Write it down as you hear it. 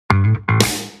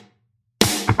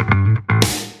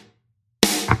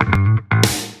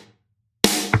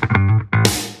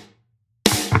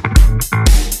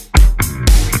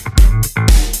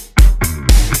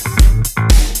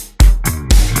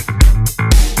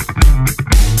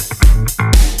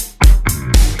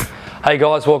Hey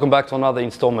guys, welcome back to another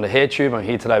installment of HairTube. I'm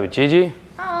here today with Gigi.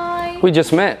 Hi. We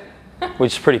just met,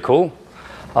 which is pretty cool.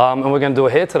 And we're going to do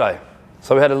a hair today.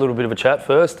 So we had a little bit of a chat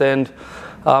first, and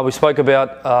we spoke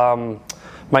about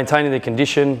maintaining the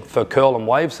condition for curl and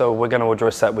wave. So we're going to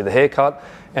address that with a haircut,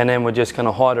 and then we're just going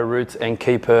to hide her roots and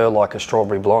keep her like a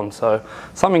strawberry blonde. So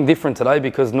something different today,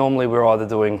 because normally we're either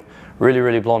doing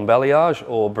really blonde balayage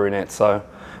or brunette. So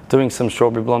doing some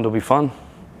strawberry blonde will be fun.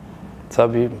 So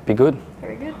it'll be good.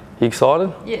 Very good. You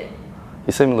excited? Yeah.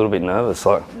 You seem a little bit nervous.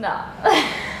 Like. Nah.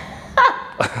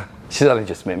 She's only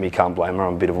just met me, can't blame her,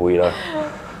 I'm a bit of a weirdo.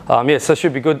 Yeah, so it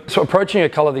should be good. So approaching a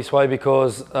colour this way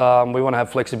because we want to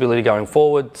have flexibility going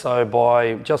forward. So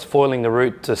by just foiling the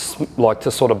root to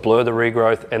sort of blur the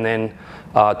regrowth, and then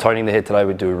toning the hair today,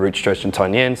 we do a root stretch and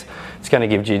tone the ends. It's going to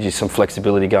give Gigi some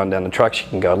flexibility going down the track. She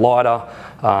can go lighter.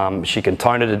 She can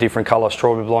tone it a different colour,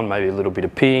 strawberry blonde, maybe a little bit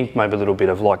of pink, maybe a little bit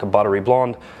of like a buttery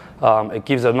blonde. It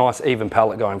gives a nice even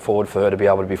palette going forward for her to be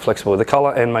able to be flexible with the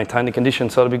colour and maintain the condition,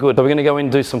 so it'll be good. So we're going to go in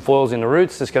and do some foils in the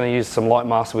roots. Just going to use some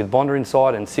Lightmaster with Bonder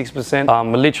inside and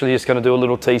 6%. We're literally just going to do a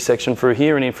little T section through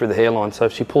here and in through the hairline, so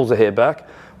if she pulls her hair back,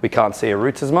 we can't see her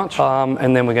roots as much.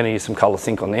 And then we're going to use some colour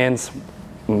sync on the ends.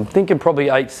 I'm thinking probably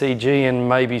 8CG and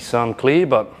maybe some clear,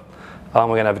 but we're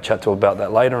going to have a chat to her about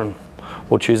that later, and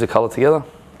we'll choose a colour together.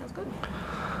 Sounds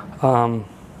good.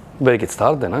 Better get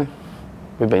started then, eh?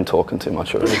 We've been talking too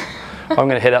much already. I'm going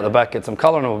to head out the back, get some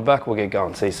colour, and we'll be back. We'll get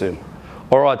going. See you soon.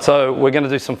 All right, so we're going to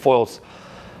do some foils.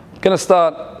 I'm going to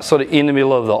start sort of in the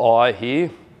middle of the eye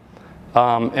here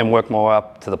and work my way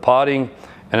up to the parting,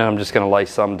 and then I'm just going to lay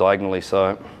some diagonally.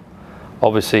 So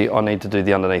obviously I need to do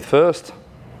the underneath first.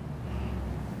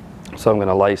 So I'm going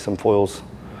to lay some foils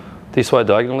this way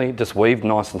diagonally, just weave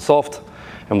nice and soft,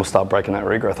 and we'll start breaking that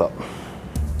regrowth up.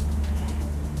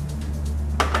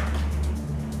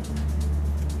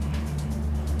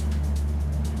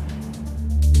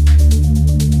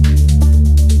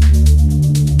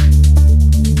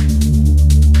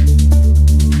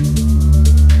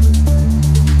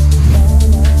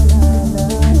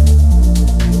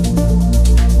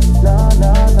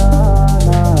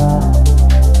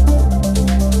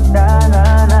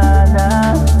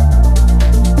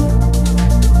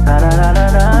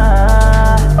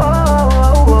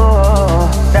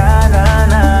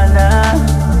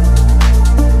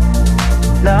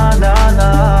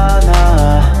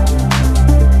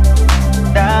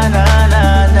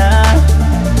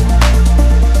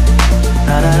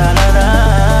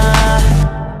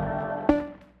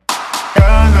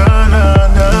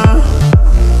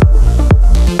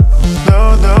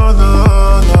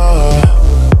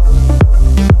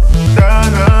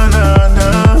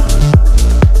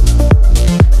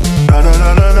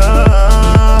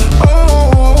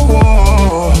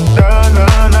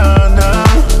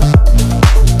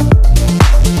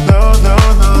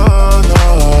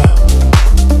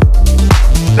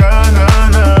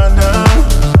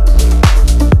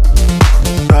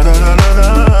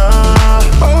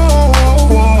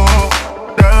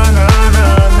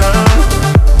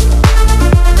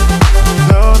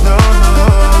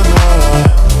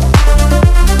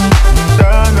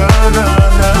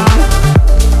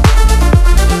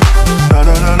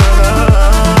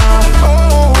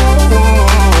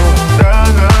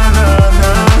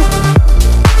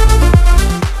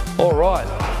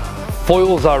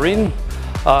 Foils are in,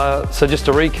 so just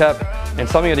to recap, and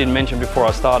something I didn't mention before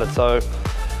I started, so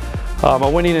I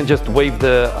went in and just weaved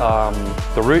the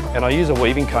root, and I use a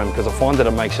weaving comb because I find that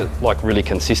it makes it like really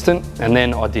consistent. And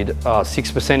then I did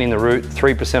 6% in the root,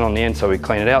 3% on the end, so we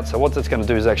clean it out. So what that's going to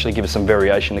do is actually give us some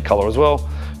variation in the colour as well.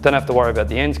 Don't have to worry about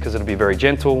the ends because it'll be very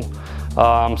gentle.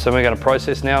 So we're going to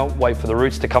process now, wait for the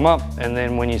roots to come up, and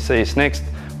then when you see us next,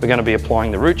 we're going to be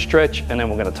applying the root stretch, and then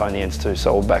we're going to tone the ends too,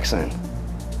 so we'll back soon.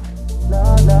 La,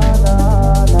 la,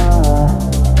 la, la.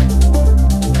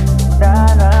 La,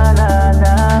 la, la,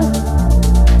 la.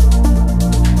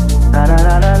 La, la,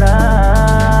 la, la, la.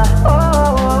 Oh,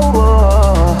 oh,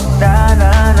 oh. La,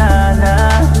 la, la, la.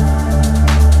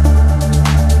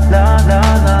 La, la,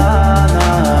 la, la.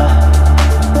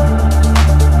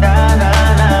 La, la,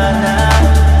 la, la.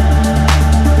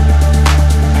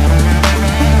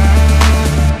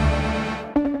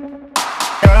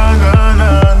 La, la,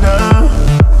 la, la.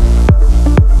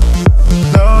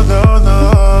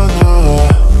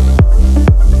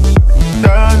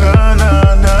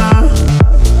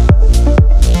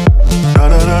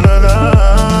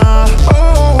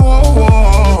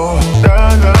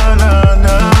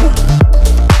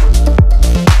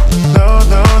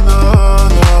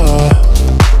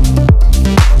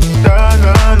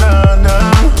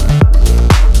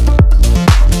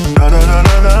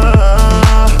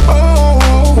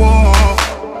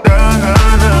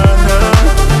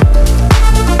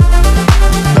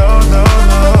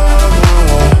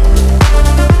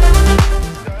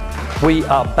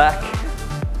 back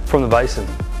from the basin.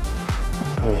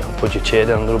 I'll put your chair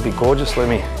down a little bit, gorgeous. Let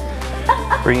me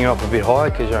bring you up a bit higher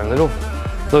because you're little.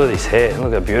 Look at this hair,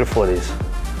 look how beautiful it is.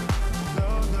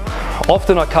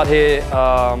 Often I cut hair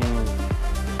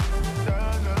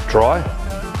dry,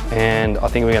 and I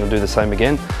think we're going to do the same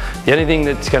again. The only thing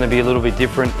that's going to be a little bit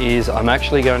different is I'm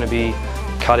actually going to be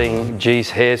cutting G's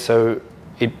hair so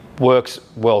it works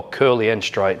well curly and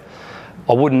straight.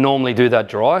 I wouldn't normally do that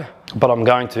dry, but I'm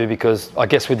going to because I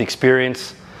guess with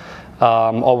experience,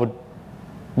 I would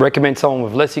recommend someone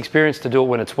with less experience to do it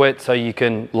when it's wet so you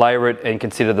can layer it and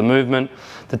consider the movement.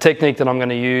 The technique that I'm going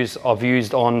to use, I've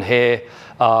used on hair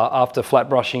after flat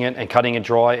brushing it and cutting it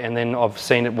dry, and then I've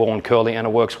seen it worn curly and it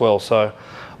works well, so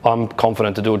I'm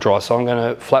confident to do it dry. So I'm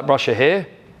going to flat brush your hair,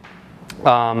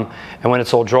 and when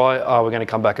it's all dry, we're going to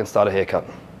come back and start a haircut.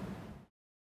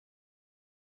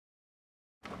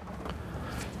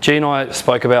 G and I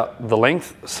spoke about the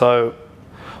length, so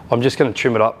I'm just going to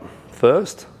trim it up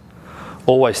first.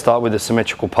 Always start with a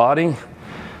symmetrical parting,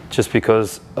 just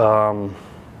because when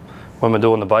we're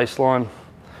doing the baseline,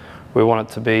 we want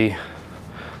it to be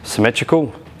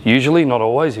symmetrical. Usually, not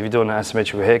always. If you're doing an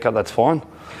asymmetrical haircut, that's fine.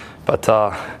 But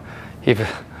if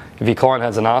your client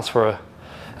hasn't asked for an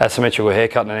asymmetrical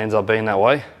haircut and it ends up being that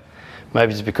way,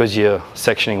 maybe it's because your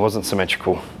sectioning wasn't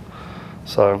symmetrical.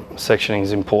 So sectioning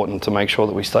is important to make sure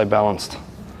that we stay balanced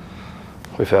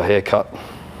with our haircut.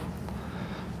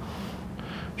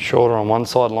 Shorter on one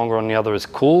side, longer on the other is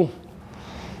cool,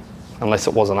 unless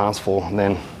it wasn't asked for,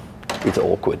 then it's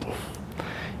awkward.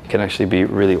 It can actually be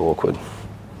really awkward.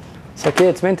 It's like, yeah,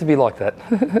 it's meant to be like that.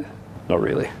 Not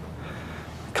really.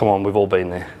 Come on, we've all been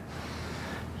there.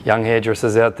 Young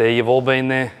hairdressers out there, you've all been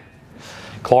there.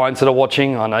 Clients that are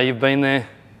watching, I know you've been there.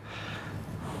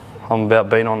 I'm about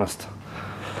being honest.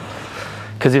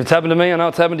 Because if it's happened to me, I know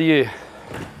it's happened to you.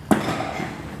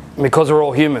 Because we're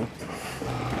all human.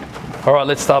 All right,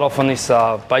 let's start off on this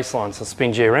baseline. So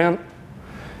spin G around,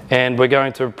 and we're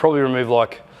going to probably remove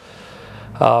like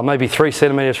maybe 3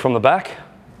 centimeters from the back,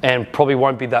 and probably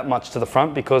won't be that much to the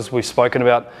front because we've spoken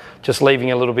about just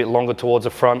leaving a little bit longer towards the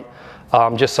front,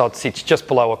 just so it sits just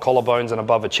below her collarbones and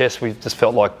above her chest. We just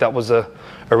felt like that was a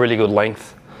really good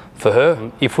length for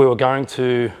her. If we were going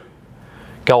to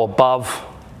go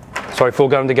if we were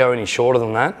going to go any shorter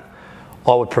than that,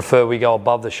 I would prefer we go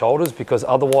above the shoulders, because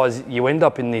otherwise you end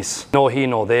up in this nor here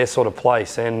nor there sort of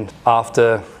place, and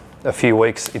after a few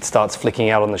weeks it starts flicking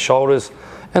out on the shoulders.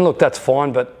 And look, that's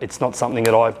fine, but it's not something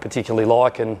that I particularly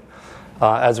like. And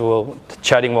as we were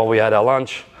chatting while we had our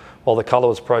lunch, while the colour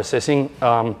was processing,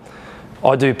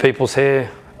 I do people's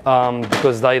hair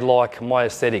because they like my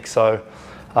aesthetic. So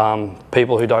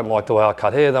people who don't like the way I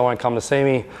cut hair, they won't come to see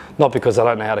me, not because they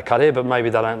don't know how to cut hair, but maybe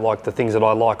they don't like the things that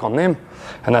I like on them,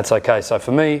 and that's okay. So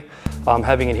for me,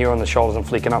 having it here on the shoulders and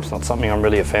flicking up is not something I'm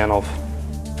really a fan of.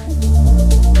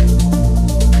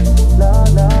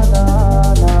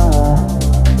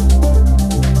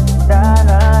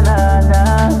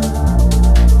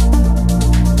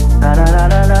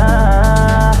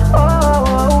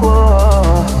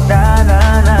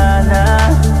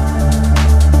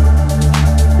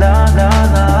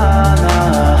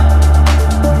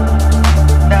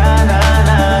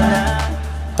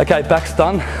 Okay, back's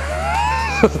done.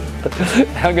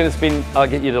 I'm going to spin. I'll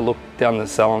get you to look down the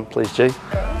salon, please, G.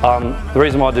 The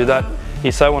reason why I do that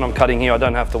is so when I'm cutting here, I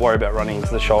don't have to worry about running into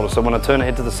the shoulder. So when I turn the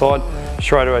head to the side,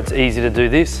 straight away it's easy to do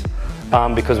this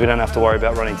because we don't have to worry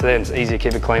about running to there. It's easy to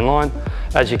keep a clean line.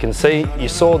 As you can see, you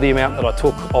saw the amount that I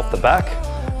took off the back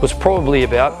was probably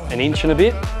about 1 inch and a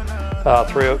bit,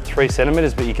 3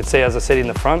 centimeters. But you can see, as I said in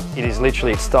the front, it is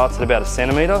literally, it starts at about 1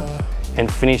 centimeter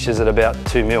and finishes at about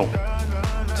 2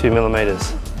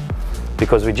 millimeters,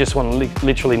 because we just want to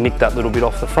literally nick that little bit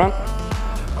off the front.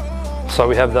 So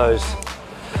we have those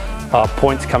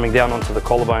points coming down onto the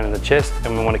collarbone and the chest,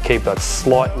 and we want to keep that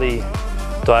slightly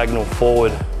diagonal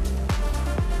forward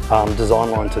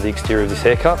design line to the exterior of this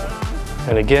haircut.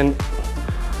 And again,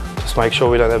 just make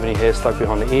sure we don't have any hair stuck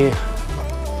behind the ear.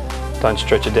 Don't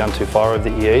stretch it down too far over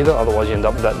the ear either, otherwise you end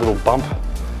up with that little bump.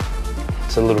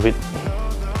 It's a little bit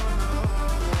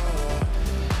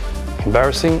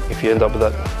embarrassing if you end up with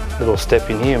that little step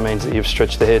in here. It means that you've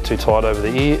stretched the hair too tight over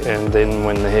the ear, and then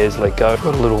when the hair's let go, we've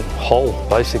got a little hole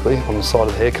basically on the side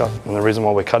of the haircut, and the reason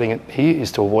why we're cutting it here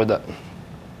is to avoid that.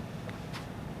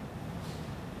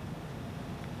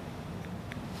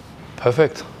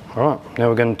 Perfect. All right, now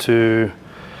we're going to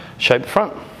shape the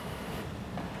front.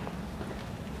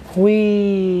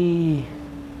 Whee!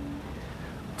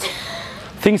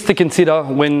 Things to consider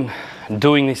when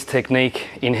doing this technique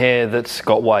in hair that's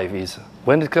got wave is,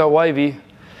 when it's got wavy,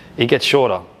 it gets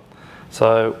shorter.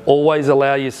 So always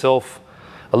allow yourself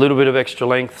a little bit of extra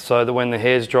length so that when the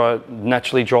hair's dry,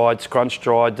 naturally dried, scrunch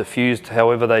dried, diffused,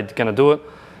 however they're going to do it,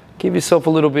 give yourself a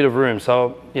little bit of room.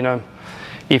 So, you know,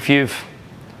 if you've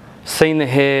seen the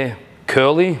hair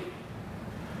curly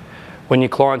when your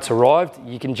client's arrived,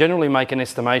 you can generally make an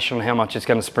estimation on how much it's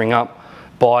going to spring up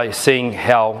by seeing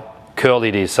how curly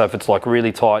it is. So if it's like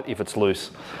really tight, if it's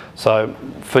loose. So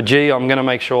for G, I'm going to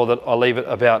make sure that I leave it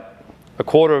about a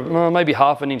quarter, maybe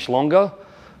half an inch longer,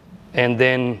 and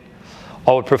then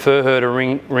I would prefer her to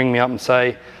ring me up and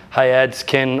say, hey Ads,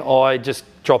 can I just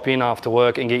drop in after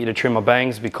work and get you to trim my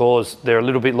bangs because they're a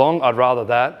little bit long? I'd rather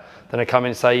that than to come in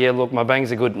and say, yeah, look, my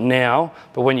bangs are good now,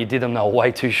 but when you did them, they were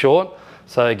way too short.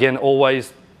 So again,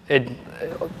 always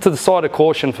to the side of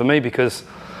caution for me, because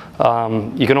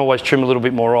you can always trim a little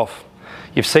bit more off.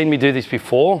 You've seen me do this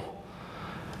before.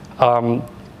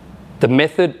 The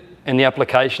method and the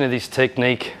application of this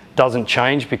technique doesn't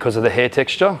change because of the hair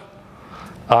texture.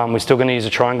 We're still going to use a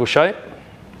triangle shape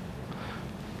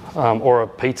or a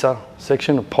pizza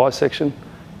section, a pie section.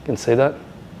 You can see that.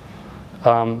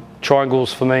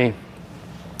 Triangles for me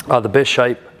are the best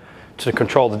shape to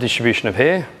control the distribution of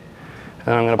hair.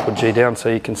 And I'm going to put G down so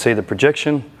you can see the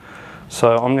projection.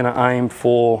 So I'm going to aim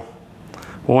for,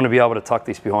 we want to be able to tuck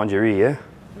this behind your ear, yeah?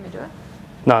 Let me do it.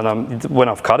 No, when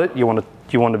I've cut it, you want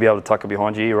to be able to tuck it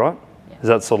behind your ear, right? Yeah. Is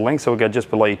that sort of length? So we'll go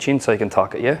just below your chin so you can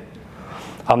tuck it, yeah?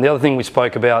 The other thing we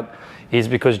spoke about is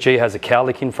because G has a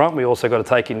cowlick in front, we also got to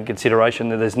take into consideration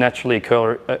that there's naturally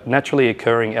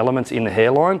occurring elements in the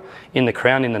hairline, in the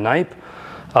crown, in the nape.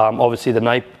 Obviously the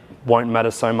nape won't matter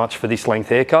so much for this length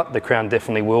haircut. The crown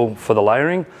definitely will for the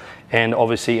layering. And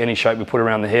obviously any shape we put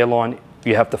around the hairline,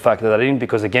 you have to factor that in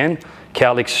because again,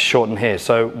 cowlicks shorten hair.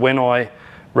 So when I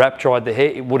wrap dried the hair,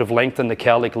 it would have lengthened the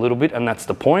cowlick a little bit, and that's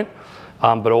the point.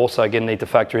 But also again need to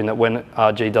factor in that when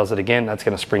RG does it again, that's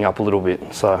going to spring up a little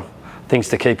bit. So things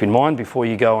to keep in mind before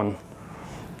you go and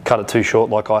cut it too short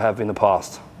like I have in the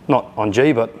past. Not on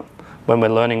G, but when we're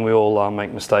learning, we all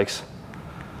make mistakes.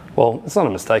 Well, it's not a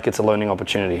mistake, it's a learning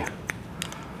opportunity.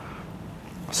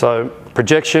 So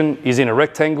projection is in a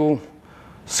rectangle,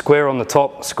 square on the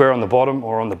top, square on the bottom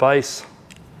or on the base.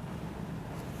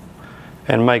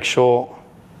 And make sure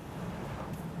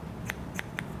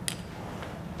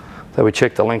that we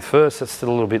check the length first. That's still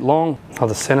a little bit long.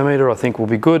 Another centimetre I think will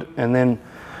be good. And then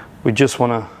we just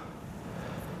want to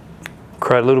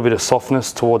create a little bit of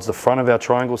softness towards the front of our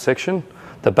triangle section.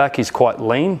 The back is quite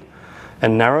lean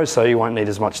and narrow, so you won't need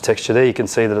as much texture there. You can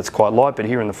see that it's quite light, but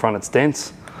here in the front it's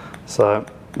dense. So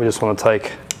we just want to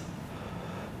take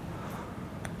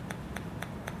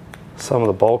some of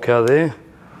the bulk out of there.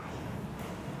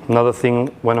 Another thing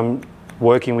when I'm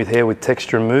working with hair with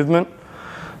texture and movement,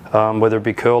 whether it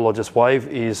be curl or just wave,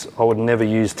 is I would never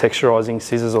use texturizing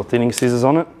scissors or thinning scissors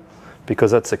on it because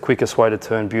that's the quickest way to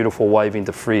turn beautiful wave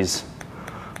into frizz.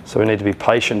 So we need to be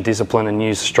patient, disciplined, and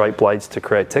use straight blades to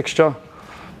create texture.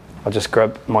 I just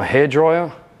grab my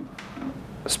hairdryer,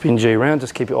 spin G around,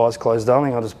 just keep your eyes closed,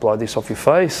 darling. I'll just blow this off your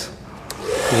face.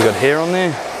 You've got hair on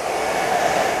there.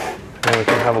 And we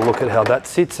can have a look at how that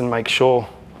sits and make sure.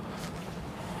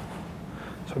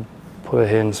 So put our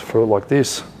hands through it like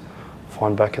this,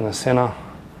 find back in the center,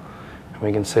 and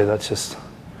we can see that's just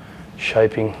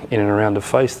shaping in and around the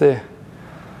face there.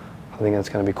 I think that's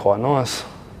going to be quite nice.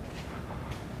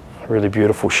 Really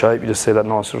beautiful shape. You just see that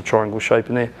nice little triangle shape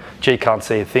in there. G can't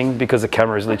see a thing because the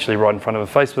camera is literally right in front of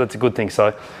her face, but that's a good thing.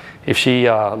 So if she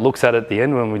looks at it at the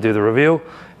end when we do the reveal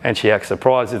and she acts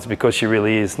surprised, it's because she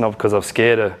really is, not because I've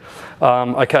scared her.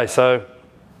 Okay, so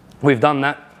we've done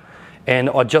that, and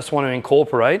I just want to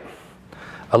incorporate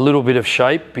a little bit of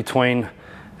shape between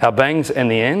our bangs and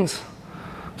the ends.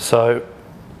 So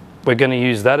we're going to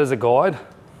use that as a guide.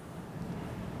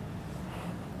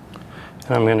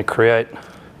 And I'm going to create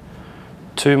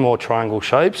two more triangle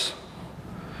shapes,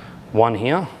 one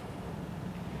here,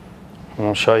 and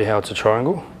I'll show you how it's a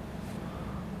triangle.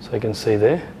 So you can see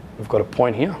there, we've got a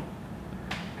point here,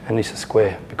 and this is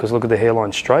square, because look at the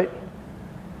hairline straight,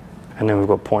 and then we've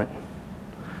got point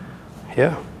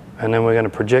here, and then we're going to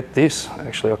project this.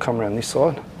 Actually, I'll come around this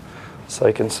side so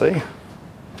you can see.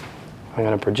 I'm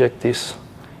going to project this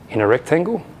in a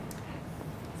rectangle.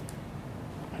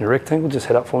 In a rectangle, just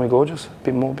head up for me, gorgeous.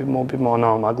 Bit more, bit more, bit more. I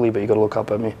know I'm ugly, but you got to look up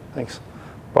at me. Thanks.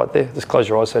 Right there, just close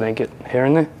your eyes so you don't get hair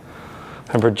in there.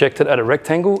 And project it at a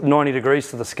rectangle, 90 degrees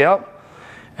to the scalp.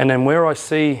 And then where I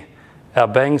see our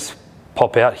bangs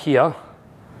pop out here,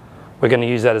 we're going to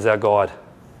use that as our guide.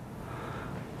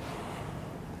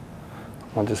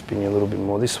 I'll just spin you a little bit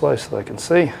more this way so they can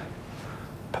see.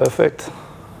 Perfect.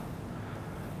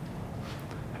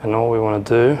 And all we want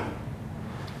to do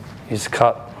is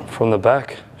cut from the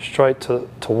back straight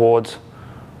towards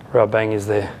where our bang is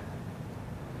there.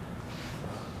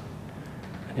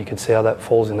 And you can see how that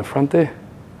falls in the front there.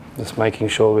 Just making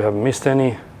sure we haven't missed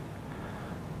any.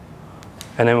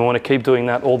 And then we want to keep doing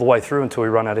that all the way through until we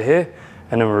run out of hair,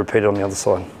 and then we repeat it on the other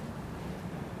side.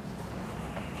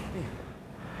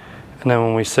 And then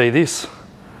when we see this,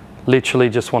 literally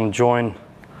just want to join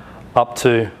up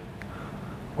to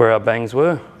where our bangs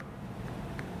were.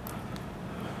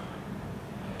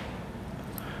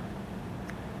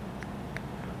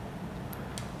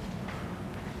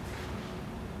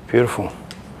 Beautiful.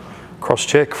 Cross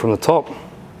check from the top.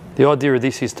 The idea of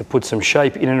this is to put some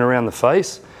shape in and around the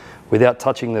face without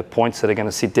touching the points that are going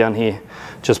to sit down here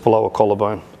just below a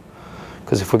collarbone.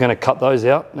 Because if we're going to cut those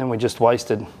out, then we just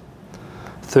wasted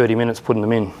 30 minutes putting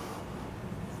them in.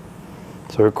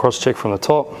 So we cross check from the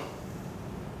top.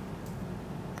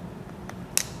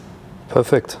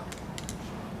 Perfect.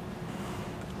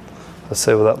 Let's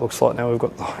see what that looks like now. We've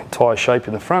got the entire shape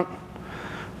in the front.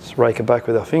 Just rake it back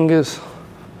with our fingers.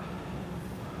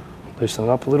 Loosen it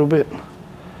up a little bit.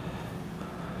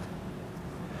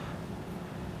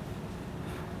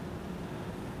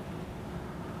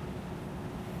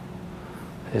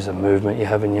 There's a movement you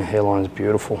have in your hairline, is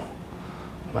beautiful.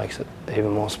 Makes it even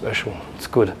more special. It's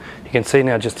good. You can see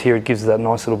now just here it gives that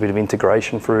nice little bit of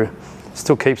integration through.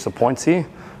 Still keeps the points here.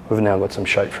 We've now got some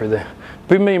shape through there.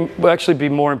 Will actually be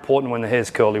more important when the hair's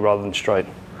curly rather than straight.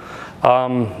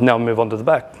 Now we'll move on to the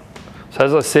back. So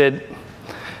as I said,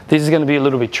 this is going to be a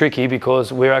little bit tricky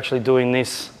because we're actually doing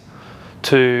this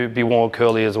to be more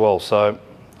curly as well. So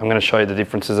I'm going to show you the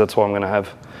differences. That's why I'm going to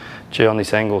have G on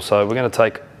this angle. So we're going to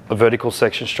take a vertical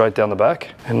section straight down the back,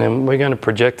 and then we're going to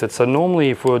project it. So normally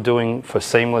if we were doing for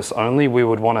seamless only, we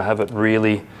would want to have it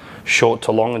really short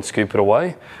to long and scoop it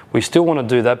away. We still want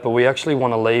to do that, but we actually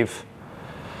want to leave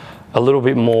a little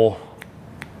bit more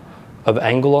of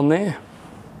angle on there.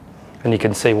 And you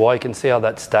can see why. You can see how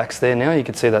that stacks there now. You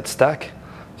can see that stack.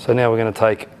 So now we're going to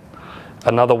take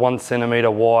another 1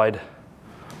 centimeter wide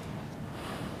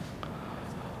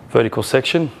vertical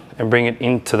section and bring it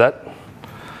into that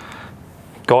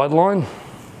guideline.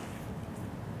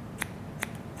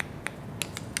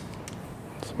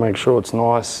 Just make sure it's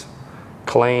nice,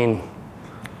 clean.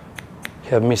 If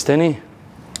you haven't missed any.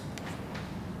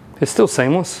 It's still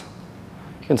seamless.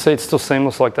 You can see it's still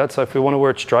seamless like that. So if we want to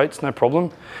wear it straight, it's no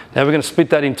problem. Now we're going to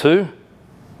split that in two.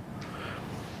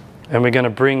 And we're going to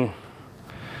bring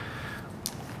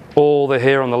all the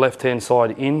hair on the left-hand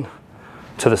side in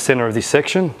to the center of this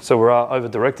section. So we're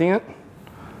over-directing it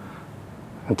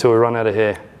until we run out of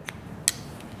hair.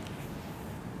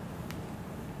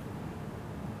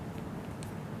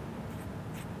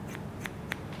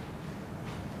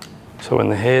 So when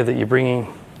the hair that you're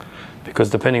bringing, because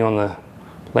depending on the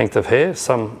length of hair,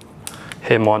 some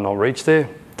hair might not reach there.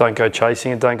 Don't go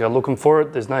chasing it, don't go looking for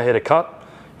it. There's no hair to cut,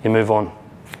 you move on.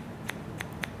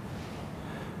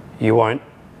 You won't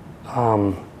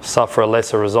suffer a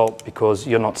lesser result because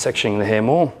you're not sectioning the hair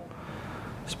more.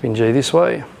 Spin G this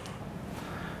way.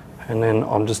 And then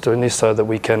I'm just doing this so that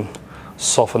we can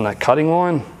soften that cutting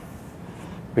line,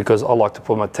 because I like to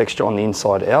put my texture on the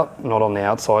inside out, not on the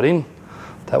outside in.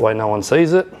 That way no one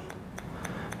sees it.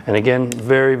 And again,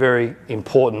 very, very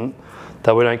important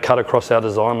that we don't cut across our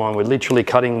design line. We're literally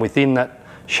cutting within that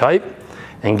shape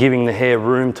and giving the hair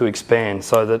room to expand,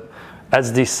 so that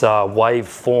as this wave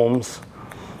forms,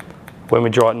 when we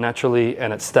dry it naturally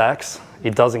and it stacks,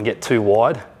 it doesn't get too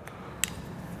wide.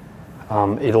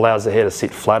 It allows the hair to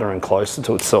sit flatter and closer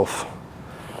to itself.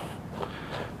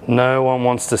 No one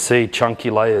wants to see chunky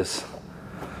layers.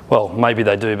 Well, maybe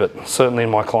they do, but certainly in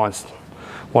my clients,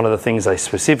 one of the things they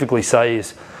specifically say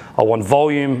is, I want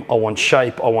volume, I want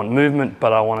shape, I want movement,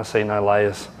 but I want to see no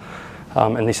layers.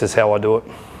 And this is how I do it.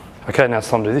 Okay, now it's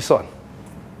time to do this side.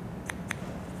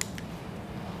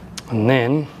 And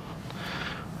then,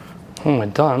 when we're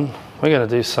done, we're going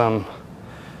to do some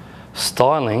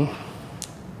styling.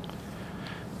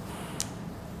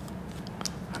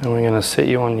 And we're going to set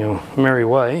you on your merry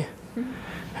way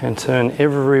and turn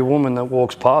every woman that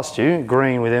walks past you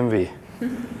green with envy.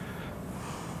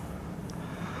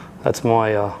 That's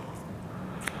my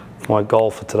my goal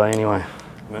for today anyway.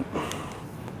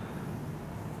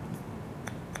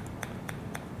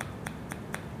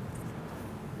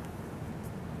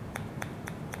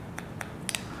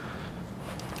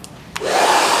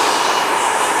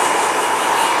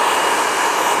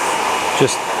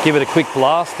 Just give it a quick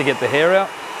blast to get the hair out.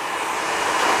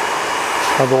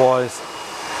 Otherwise,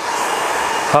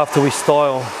 after we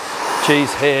style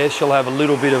G's hair, she'll have a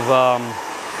little bit of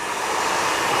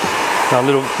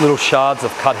little shards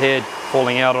of cut hair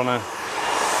falling out on her.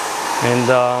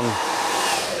 And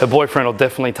her boyfriend will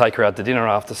definitely take her out to dinner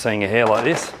after seeing her hair like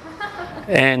this.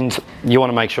 And you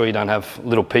want to make sure you don't have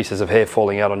little pieces of hair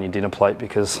falling out on your dinner plate,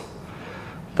 because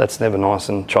that's never nice.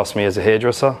 And trust me, as a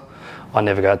hairdresser, I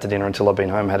never go out to dinner until I've been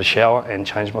home, had a shower and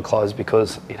changed my clothes,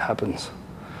 because it happens.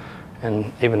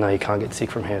 And even though you can't get sick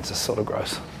from hair, it's just sort of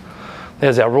gross.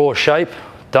 There's our raw shape,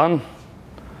 done.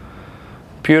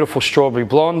 Beautiful strawberry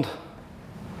blonde.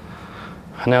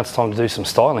 And now it's time to do some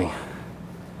styling.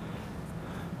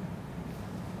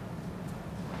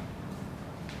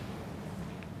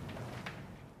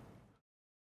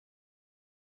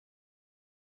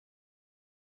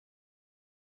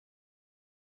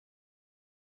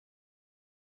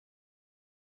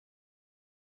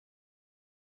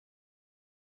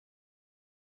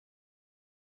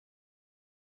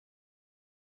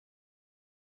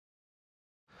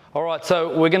 All right,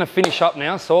 so we're gonna finish up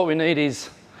now. So what we need is,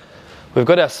 we've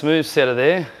got our smooth setter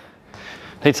there.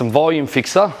 Need some volume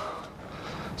fixer.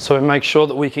 So we make sure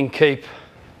that we can keep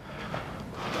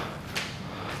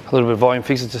a little bit of volume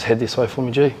fixer. Just head this way for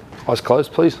me, G. Eyes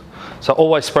closed, please. So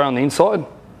always spray on the inside.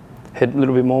 Head a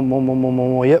little bit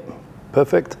more, yep,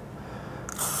 perfect.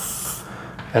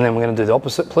 And then we're gonna do the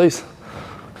opposite, please.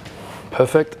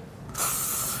 Perfect,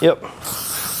 yep.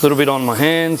 A little bit on my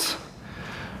hands.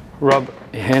 Rub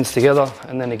your hands together,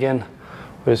 and then again,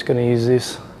 we're just going to use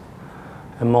this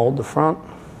and mold the front.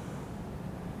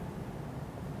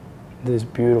 This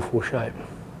beautiful shape.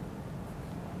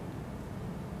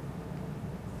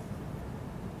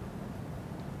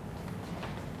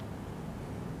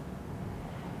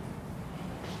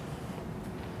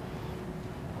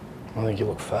 I think you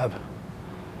look fab.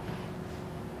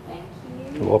 Thank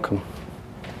you. You're welcome.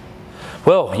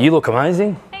 Well, you look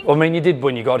amazing. I mean, you did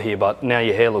when you got here, but now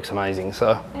your hair looks amazing,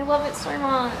 so. I love it so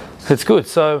much. It's good.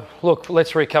 So, look,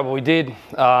 let's recap what we did.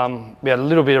 We had a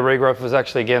little bit of regrowth. It was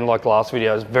actually, again, like the last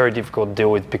video, it was very difficult to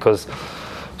deal with, because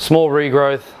small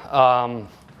regrowth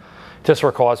just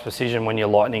requires precision when you're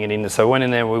lightening it in. So we went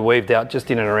in there and we weaved out just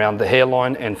in and around the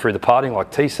hairline and through the parting,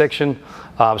 like T-section,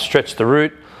 stretched the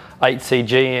root,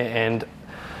 8cg and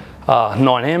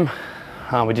 9m.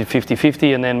 We did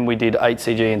 50-50, and then we did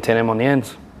 8cg and 10m on the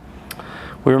ends.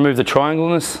 We removed the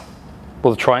triangularness,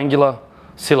 or the triangular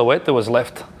silhouette that was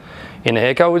left in the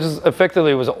haircut, which is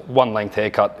effectively was a one length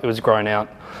haircut. It was grown out.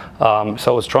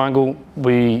 So it was triangle.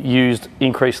 We used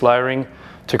increased layering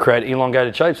to create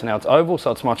elongated shapes. Now it's oval,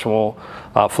 so it's much more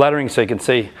flattering. So you can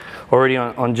see already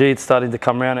on G, it's starting to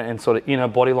come around and sort of inner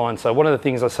body line. So one of the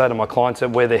things I say to my clients that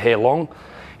wear their hair long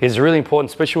is really important,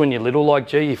 especially when you're little like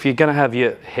G. If you're gonna have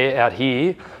your hair out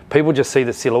here, people just see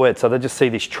the silhouette, so they just see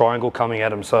this triangle coming at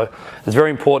them. So it's very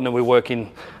important that we work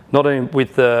in not only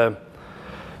with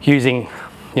using,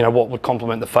 you know, what would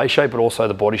complement the face shape, but also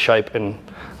the body shape. And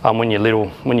when you're little,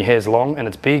 when your hair's long and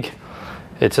it's big,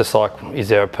 it's just like, is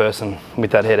there a person with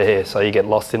that head of hair? So you get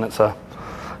lost in it. So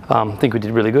I think we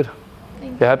did really good.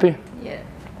 Thank you happy? Yeah.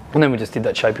 And then we just did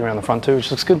that shaping around the front too,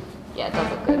 which looks good. Yeah, it does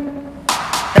look good.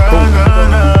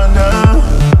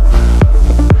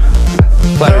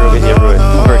 Flattery will get you everywhere.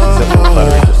 I'm very successful with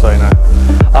flattery, just so you know.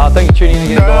 Thank you for tuning in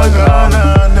again, guys.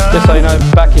 Just so you know,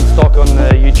 back in stock on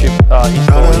the YouTube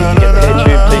in-store, you can get the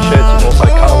HairTube t-shirts. You've also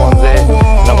colour ones there.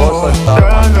 And I've also started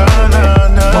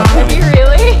one Have you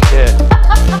really? Yeah.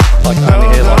 Like only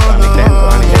hair, like only cans,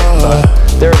 only hair. So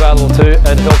they're available too.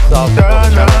 It helps support the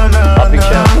channel. Big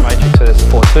shout out to Matrix for their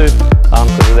support too.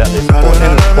 Because without their support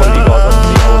and the support of you guys,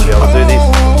 obviously I wouldn't be able to do this.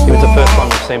 If it's the first time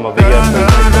you've seen my video, please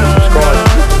make sure to subscribe.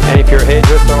 And if you're a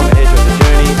hairdresser on the hairdresser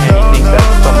journey and you think that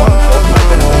someone else may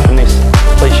benefit from this,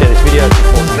 please share this video. It's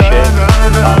important to share.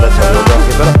 That's how we'll go and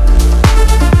get better.